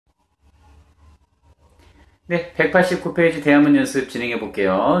네, 189페이지 대화문 연습 진행해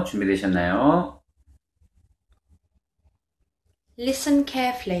볼게요. 준비되셨나요? Listen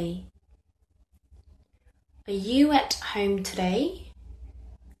carefully. Are you at home today?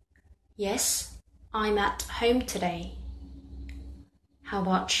 Yes, I'm at home today. How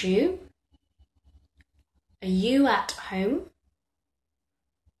about you? Are you at home?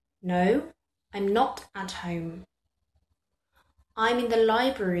 No, I'm not at home. I'm in the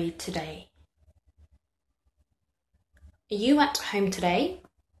library today. Are you at home today?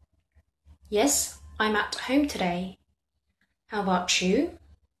 Yes, I'm at home today. How about you?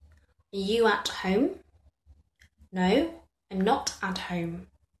 Are you at home? No, I'm not at home.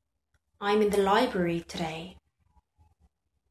 I'm in the library today.